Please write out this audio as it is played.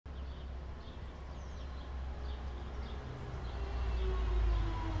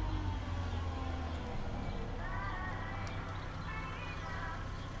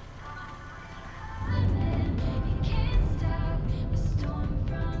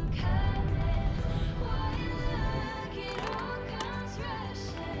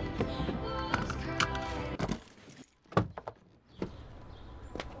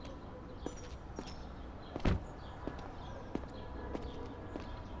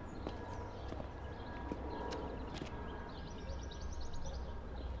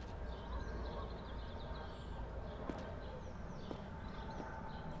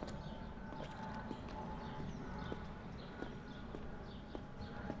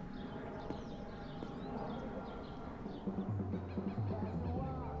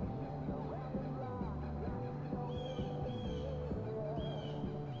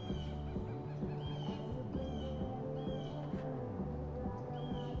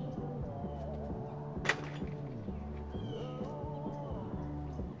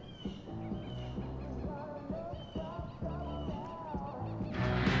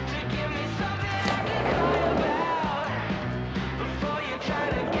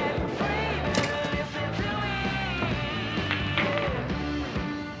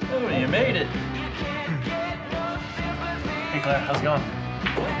made it. Hey Claire, how's it going?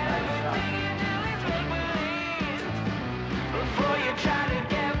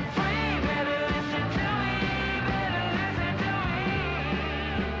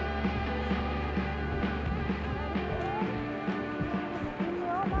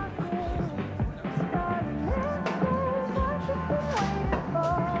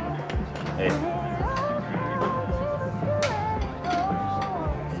 Hey.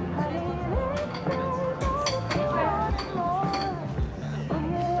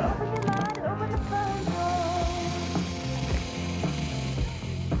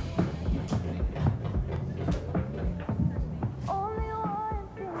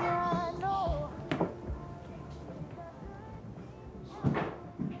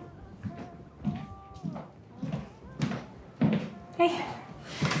 Hey,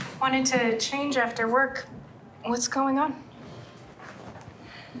 wanted to change after work. What's going on?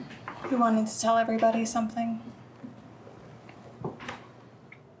 You wanted to tell everybody something?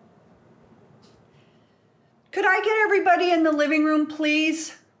 Could I get everybody in the living room,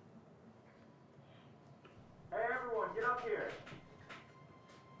 please? Hey everyone, get up here.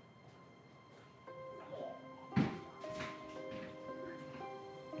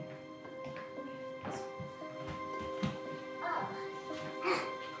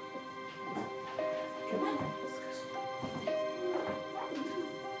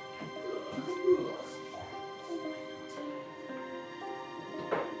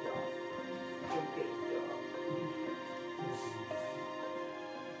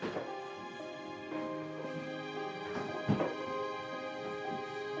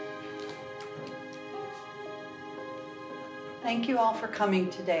 Thank you all for coming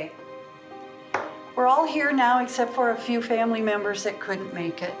today. We're all here now except for a few family members that couldn't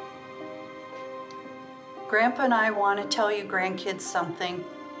make it. Grandpa and I want to tell you grandkids something.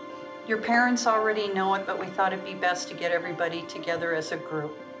 Your parents already know it, but we thought it'd be best to get everybody together as a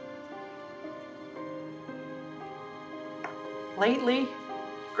group. Lately,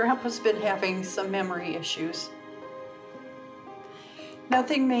 Grandpa's been having some memory issues.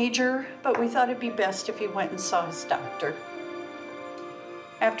 Nothing major, but we thought it'd be best if he went and saw his doctor.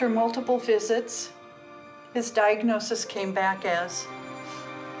 After multiple visits, his diagnosis came back as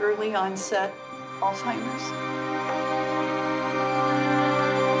early onset Alzheimer's.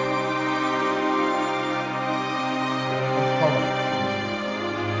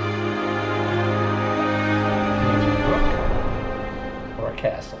 Or a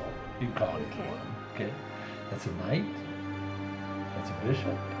castle, you can call it either one. Okay, that's a knight. That's a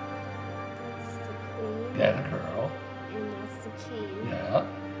bishop. That's the queen. Yeah, the girl. And that's the king. Yeah.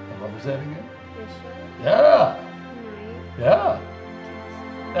 And what was that again? Bishop. Yeah. Knight.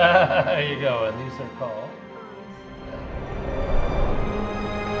 Yeah. There you go. And these are called.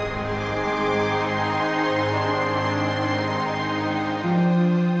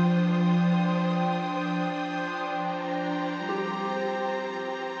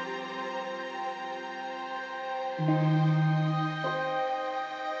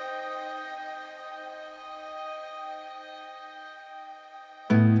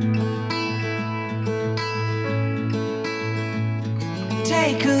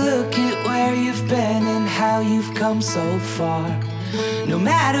 Take a look at where you've been and how you've come so far. No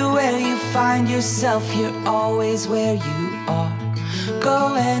matter where you find yourself, you're always where you are.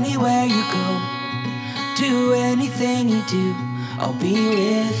 Go anywhere you go, do anything you do, I'll be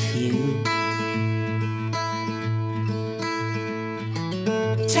with you.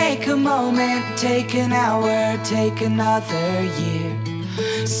 Take a moment, take an hour, take another year.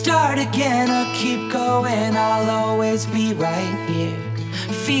 Start again or keep going, I'll always be right here.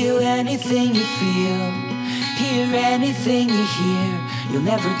 Feel anything you feel, hear anything you hear, you'll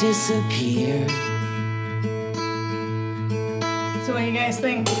never disappear. So what do you guys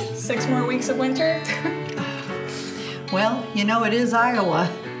think? 6 more weeks of winter? Well, you know, it is Iowa.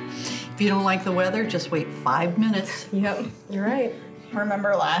 If you don't like the weather, just wait 5 minutes. Yep, you're right.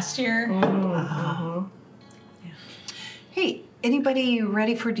 Remember last year? Yeah. Hey, anybody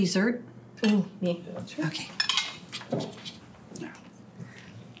ready for dessert? Me. Sure. Okay.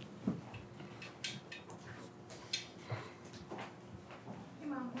 Hey,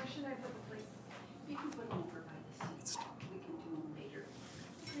 Mom, where should I put the plates? You can put them over by the seats. We can do them later.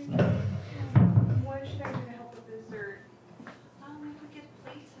 What should I do to help with dessert? If we get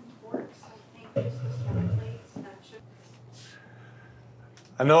plates and forks, I think just the small plates, that should...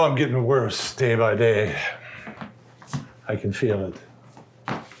 I know I'm getting worse day by day. I can feel it.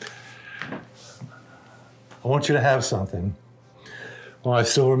 I want you to have something. Well, I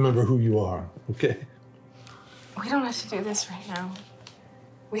still remember who you are, okay? We don't have to do this right now.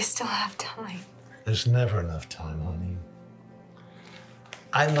 We still have time. There's never enough time, honey.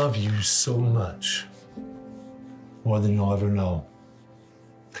 I love you so much, more than you'll ever know.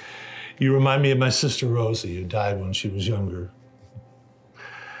 You remind me of my sister Rosie, who died when she was younger.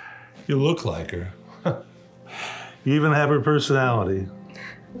 You look like her. You even have her personality.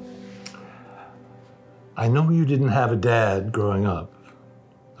 I know you didn't have a dad growing up,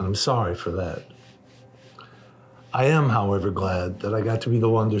 and I'm sorry for that. I am, however, glad that I got to be the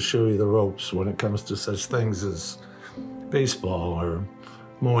one to show you the ropes when it comes to such things as baseball or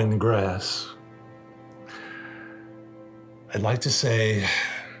mowing the grass. I'd like to say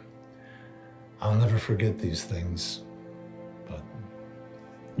I'll never forget these things, but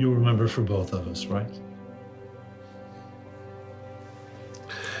you'll remember for both of us, right?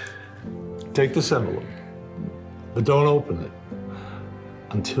 Take this envelope, but don't open it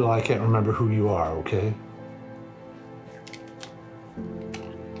until I can't remember who you are, okay?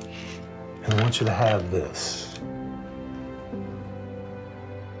 And I want you to have this.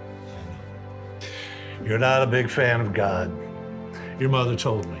 You're not a big fan of God. Your mother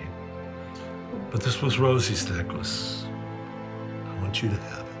told me. But this was Rosie's necklace. I want you to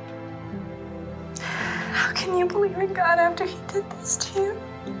have it. How can you believe in God after he did this to you?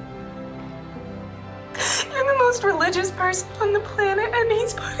 You're the most religious person on the planet, and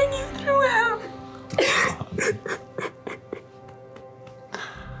he's putting you through hell.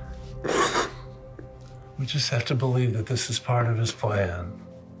 We just have to believe that this is part of his plan.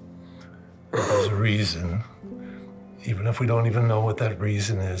 That there's a reason, even if we don't even know what that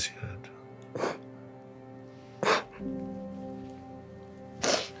reason is yet.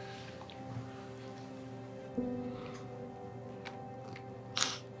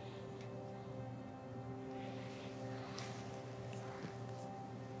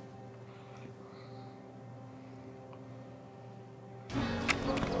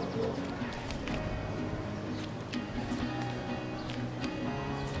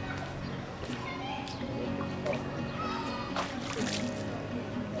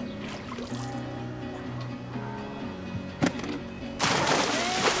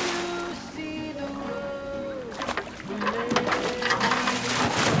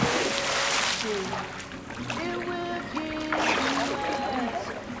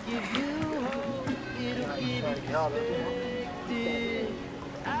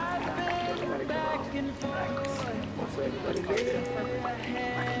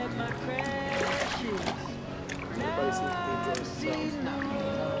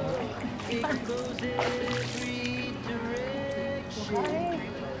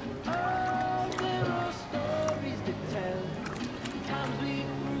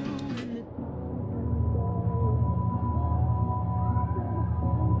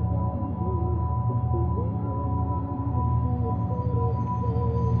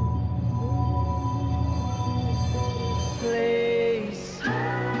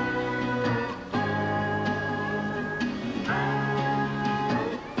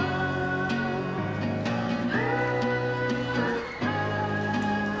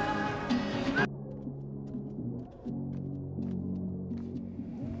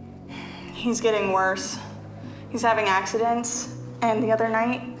 He's getting worse. He's having accidents, and the other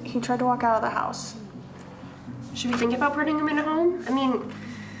night, he tried to walk out of the house. Should we think about putting him in a home? I mean,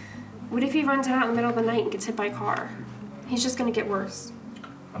 what if he runs out in the middle of the night and gets hit by a car? He's just gonna get worse.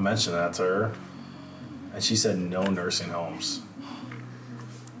 I mentioned that to her, and she said no nursing homes.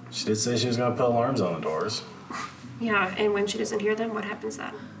 She did say she was gonna put alarms on the doors. Yeah, and when she doesn't hear them, what happens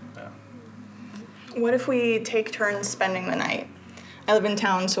then? Yeah. What if we take turns spending the night? I live in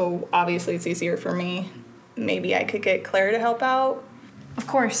town, so obviously it's easier for me. Maybe I could get Claire to help out. Of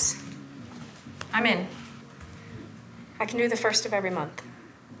course. I'm in. I can do the first of every month.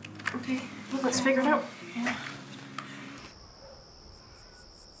 Okay, well, let's figure it out. Yeah.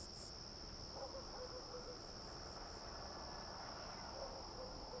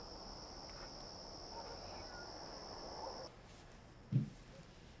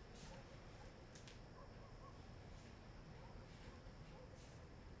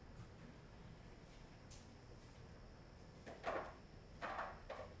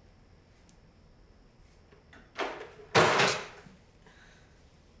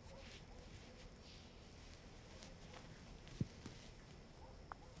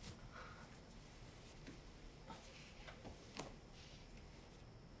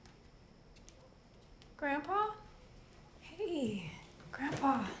 Grandpa? Hey,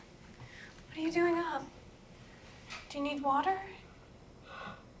 Grandpa. What are you doing up? Do you need water?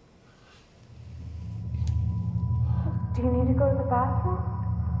 Do you need to go to the bathroom?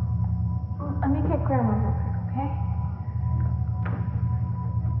 Let me get Grandma real quick, okay?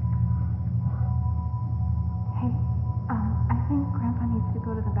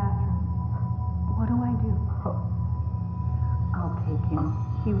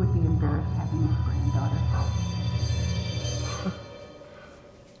 He would be embarrassed having his granddaughter.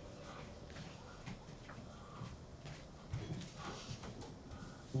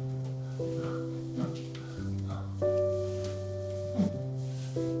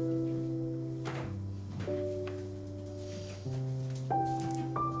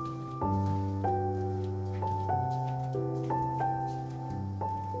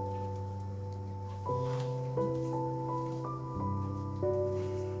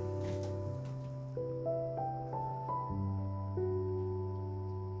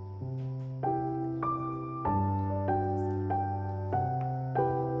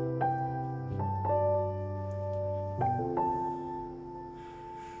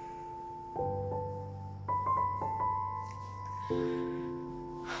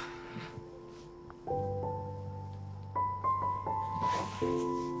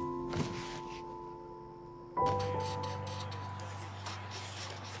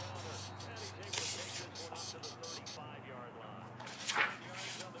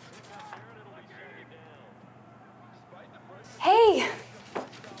 Hey!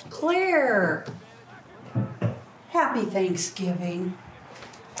 Claire! Happy Thanksgiving.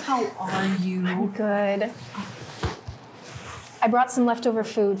 How are you? I'm good. I brought some leftover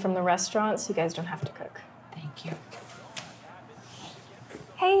food from the restaurant so you guys don't have to cook. Thank you.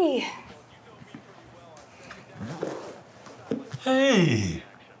 Hey! Hey,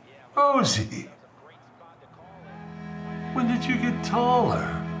 Rosie. When did you get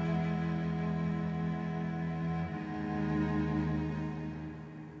taller?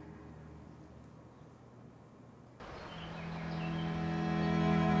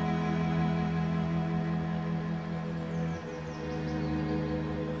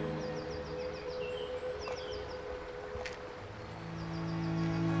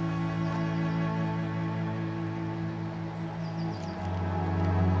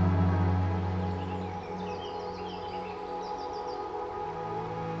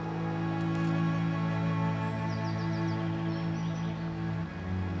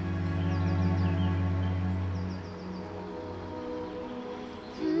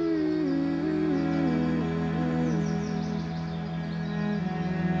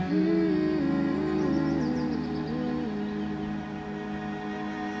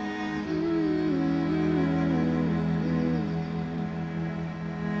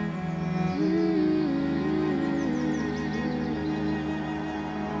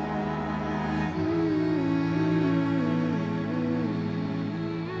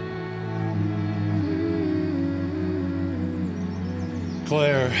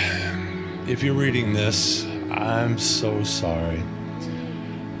 Claire, if you're reading this, I'm so sorry.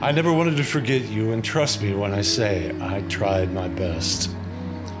 I never wanted to forget you, and trust me when I say I tried my best.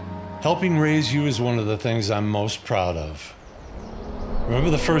 Helping raise you is one of the things I'm most proud of. Remember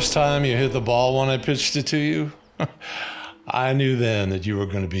the first time you hit the ball when I pitched it to you? I knew then that you were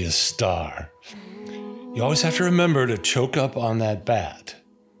going to be a star. You always have to remember to choke up on that bat.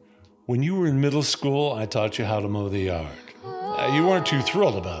 When you were in middle school, I taught you how to mow the yard. You weren't too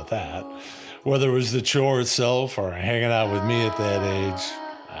thrilled about that. Whether it was the chore itself or hanging out with me at that age,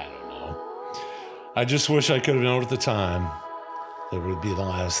 I don't know. I just wish I could have known at the time that it would be the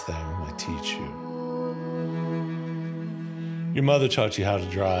last thing I teach you. Your mother taught you how to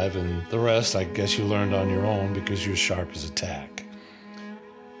drive, and the rest I guess you learned on your own because you're sharp as a tack.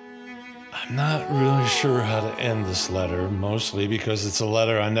 I'm not really sure how to end this letter, mostly because it's a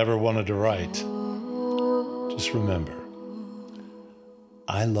letter I never wanted to write. Just remember,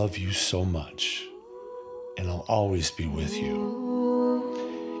 I love you so much, and I'll always be with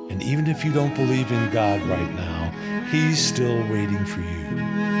you. And even if you don't believe in God right now, He's still waiting for you.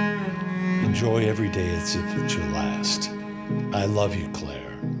 Enjoy every day as if it's your last. I love you,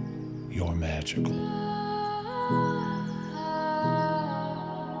 Claire. You're magical.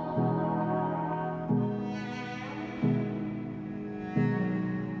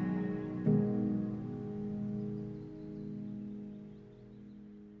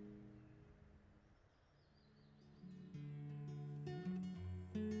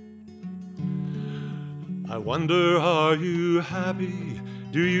 I wonder, are you happy?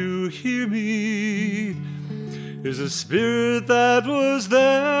 Do you hear me? Is the spirit that was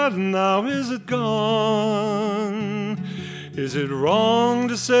there, now is it gone? Is it wrong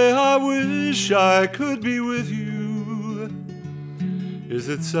to say I wish I could be with you? Is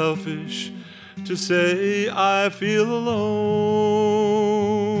it selfish to say I feel alone?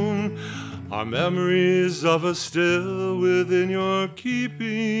 Are memories of us still within your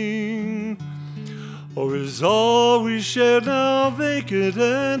keeping? Or is all we shared now vacant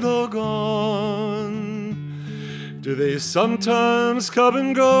and all gone? Do they sometimes come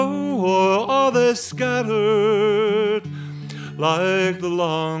and go, or are they scattered like the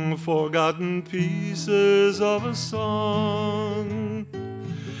long forgotten pieces of a song?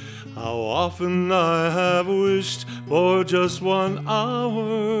 How often I have wished for just 1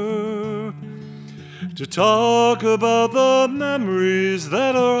 hour to talk about the memories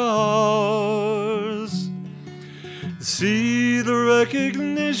that are ours. See the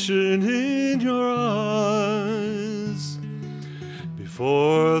recognition in your eyes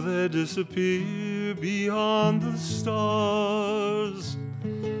before they disappear beyond the stars.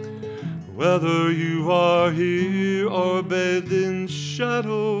 Whether you are here or bathed in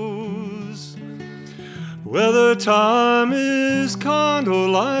shadows, whether time is kind or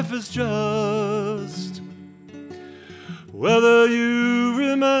life is just, whether you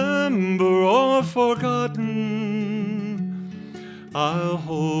remember or forgotten, I'll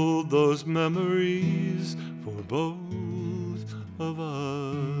hold those memories for both of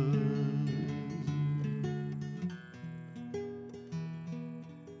us.